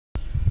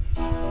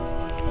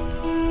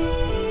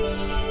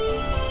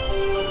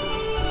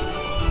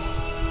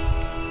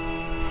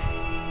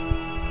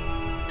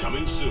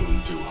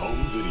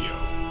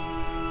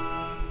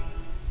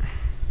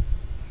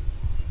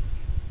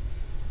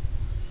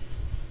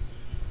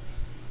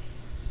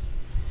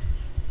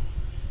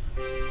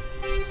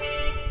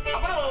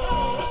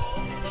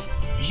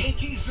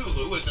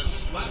Zulu is a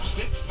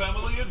slapstick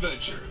family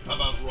adventure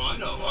about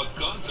Rhino, a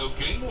gonzo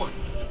game warden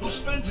who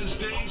spends his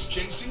days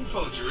chasing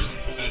poachers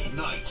and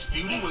nights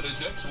feuding with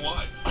his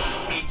ex-wife.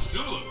 And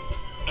Zulu,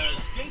 an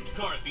escaped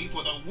car thief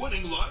with a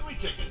winning lottery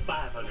ticket.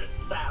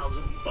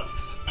 500,000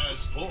 bucks.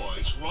 As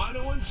boys,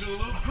 Rhino and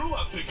Zulu grew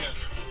up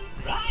together.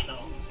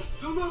 Rhino?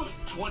 Zulu?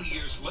 20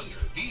 years later,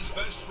 these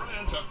best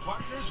friends are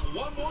partners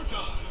one more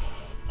time.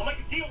 I'll make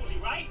a deal with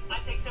you, right? I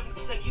take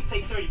 70%, you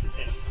take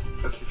 30%.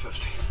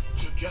 50-50.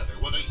 Together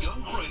with a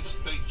young prince,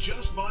 they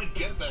just might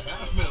get the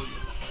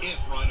 $500,000 if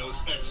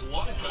Rhino's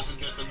ex-wife doesn't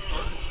get them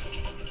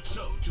first.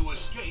 So, to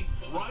escape,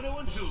 Rhino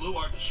and Zulu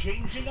are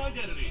changing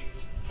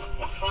identities.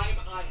 By the time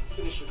I'm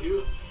finished with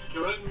you,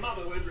 your own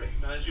mother won't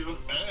recognize you.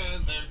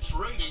 And they're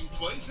trading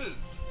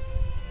places.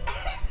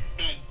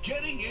 And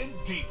getting in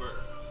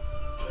deeper.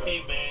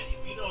 Hey, man,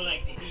 if you don't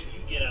like the heat,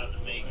 you get out the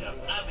makeup.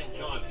 I'm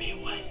enjoying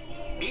being white.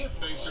 If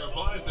they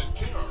survive the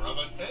terror of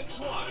an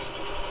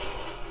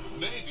ex-wife,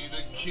 maybe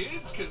the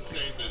kids can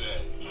save the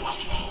day.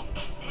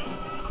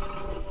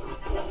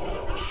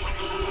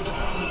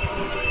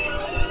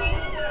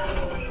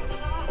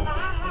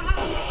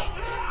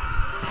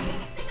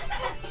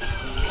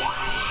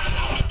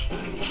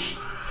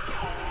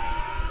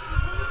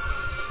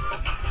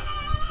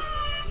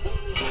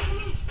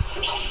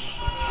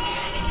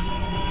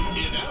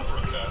 In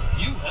Africa,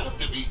 you have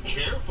to be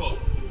careful.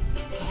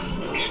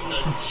 It's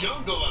a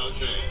jungle out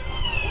there.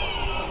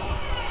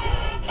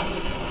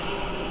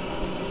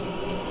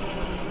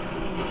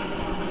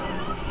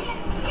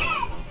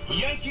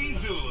 Yankee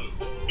Zulu.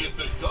 If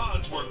the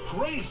gods were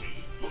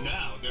crazy,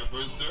 now they're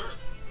berserk.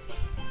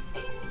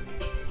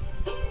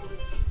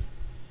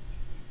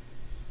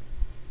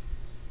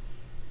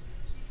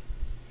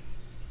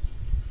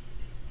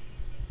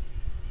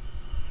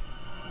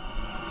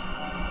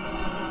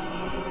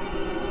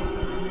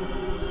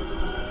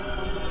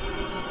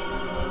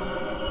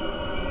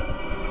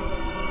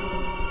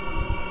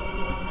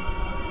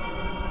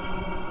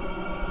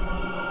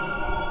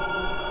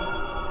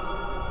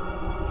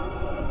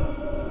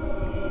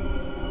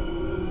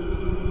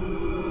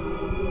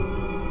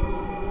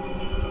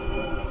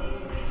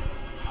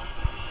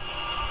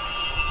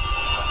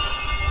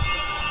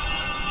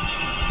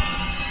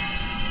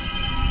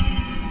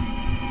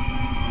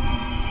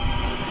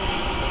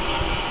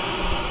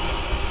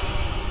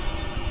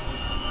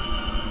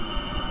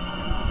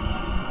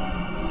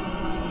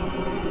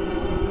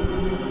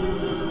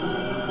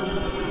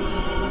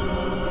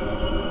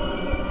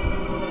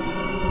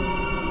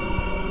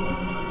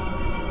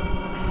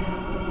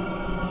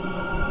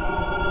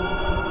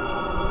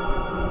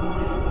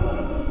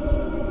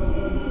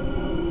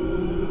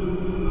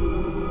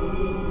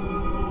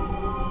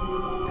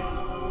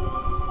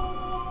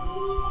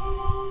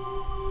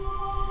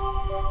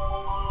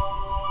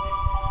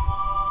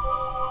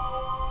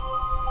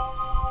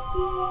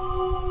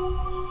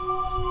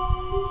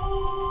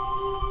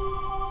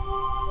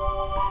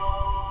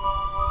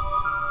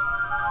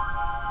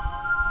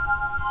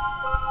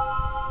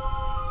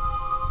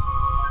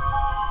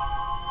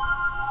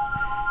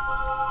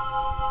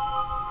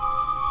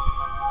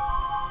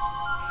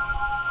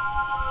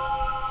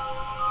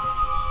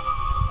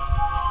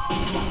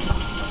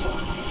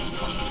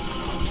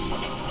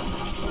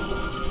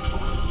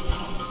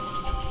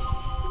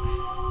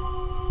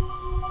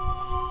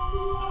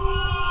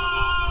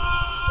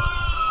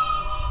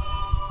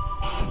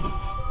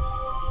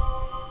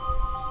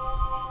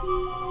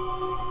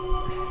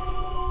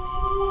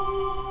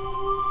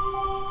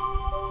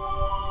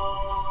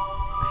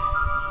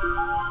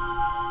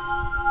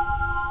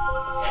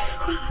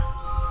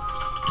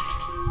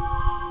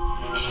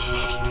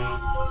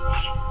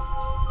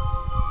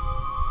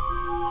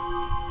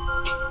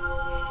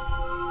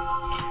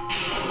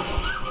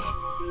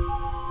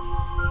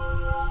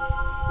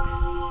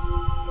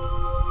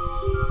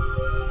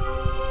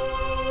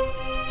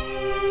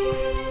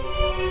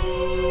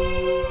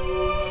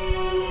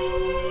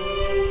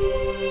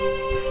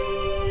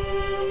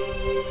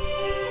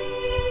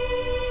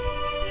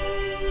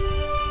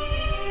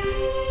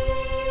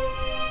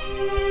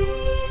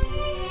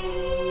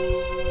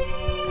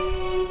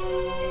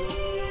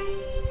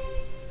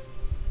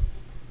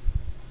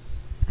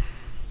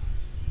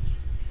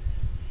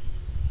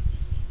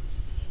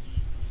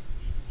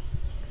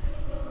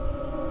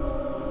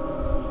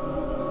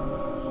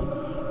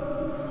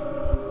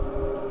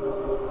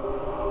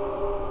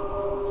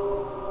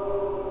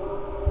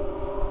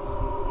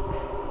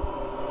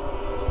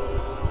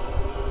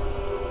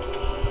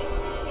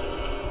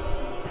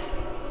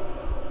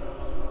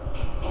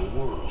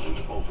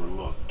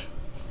 Overlooked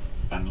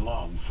and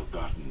long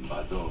forgotten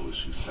by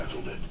those who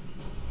settled it.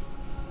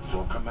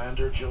 For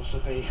Commander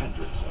Joseph A.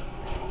 Hendrickson,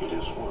 it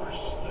is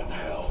worse than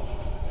hell.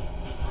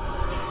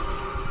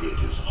 It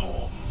is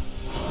home.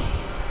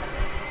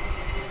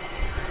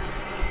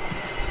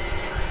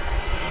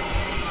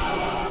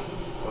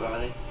 What are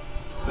they?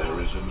 There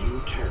is a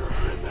new terror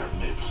in their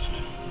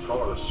midst.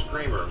 Call it a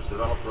screamer. It was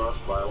developed for us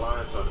by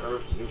Alliance on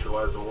Earth to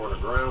neutralize the war on the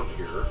ground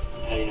here.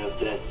 How do you know it's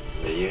dead?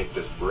 They yanked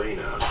this brain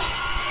out.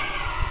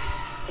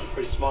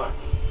 Pretty smart.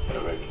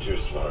 Don't make it too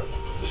smart.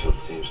 This one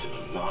seems to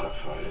have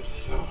modified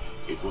itself.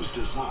 It was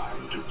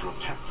designed to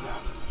protect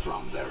them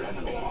from their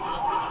enemies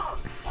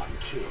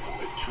until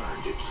it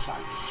turned its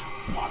sights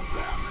on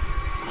them.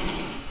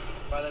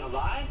 Are they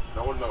alive?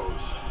 No one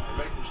knows.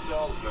 They make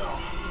themselves now.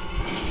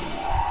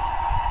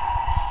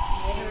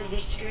 I heard the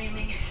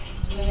screaming,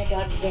 and then it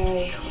got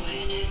very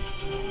quiet.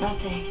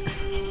 Nothing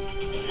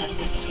except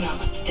the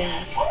smell of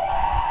death.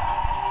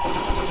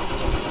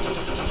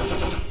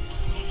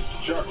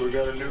 Chuck, we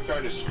got a new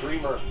kind of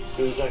screamer.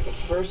 It was like a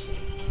person.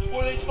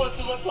 What are they supposed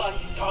to look like?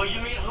 Oh, you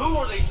mean who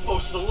are they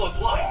supposed to look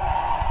like?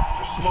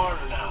 They're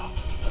smarter now.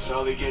 That's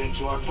how they get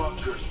into our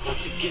bunkers.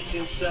 Once it gets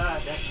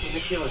inside, that's when the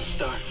killing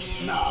starts.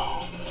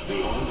 Now,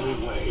 the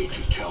only way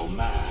to tell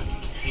man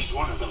He's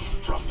one of them.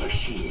 from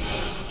machine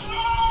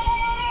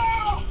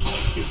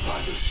is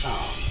by the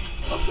sound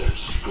of their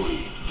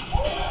scream.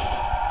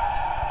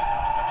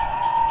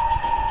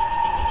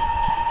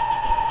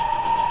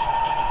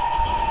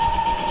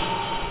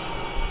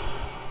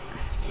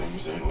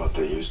 Things ain't what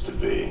they used to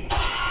be.